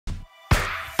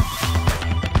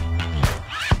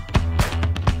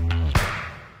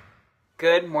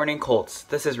Good morning, Colts.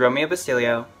 This is Romeo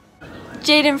Bastilio.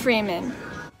 Jaden Freeman.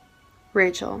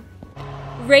 Rachel.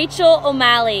 Rachel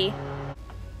O'Malley.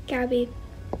 Gabby.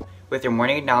 With your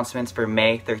morning announcements for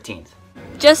May 13th.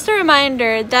 Just a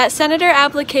reminder that senator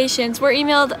applications were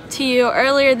emailed to you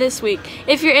earlier this week.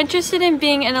 If you're interested in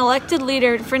being an elected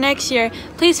leader for next year,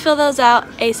 please fill those out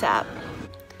ASAP.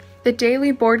 The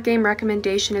daily board game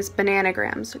recommendation is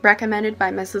Bananagrams, recommended by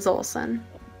Mrs. Olson.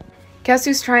 Guess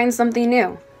who's trying something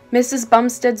new? Mrs.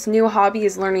 Bumstead's new hobby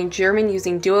is learning German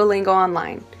using Duolingo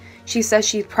online. She says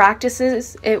she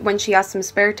practices it when she has some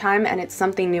spare time and it's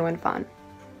something new and fun.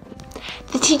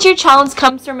 The teacher challenge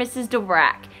comes from Mrs.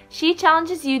 Dvorak. She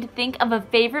challenges you to think of a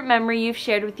favorite memory you've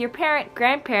shared with your parent,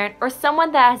 grandparent, or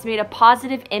someone that has made a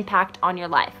positive impact on your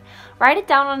life. Write it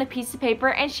down on a piece of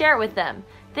paper and share it with them.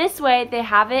 This way, they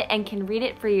have it and can read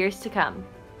it for years to come.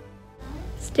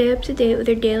 Stay up to date with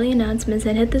our daily announcements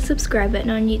and hit the subscribe button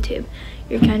on YouTube.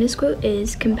 Your kindest quote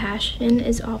is, "Compassion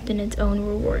is often its own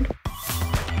reward."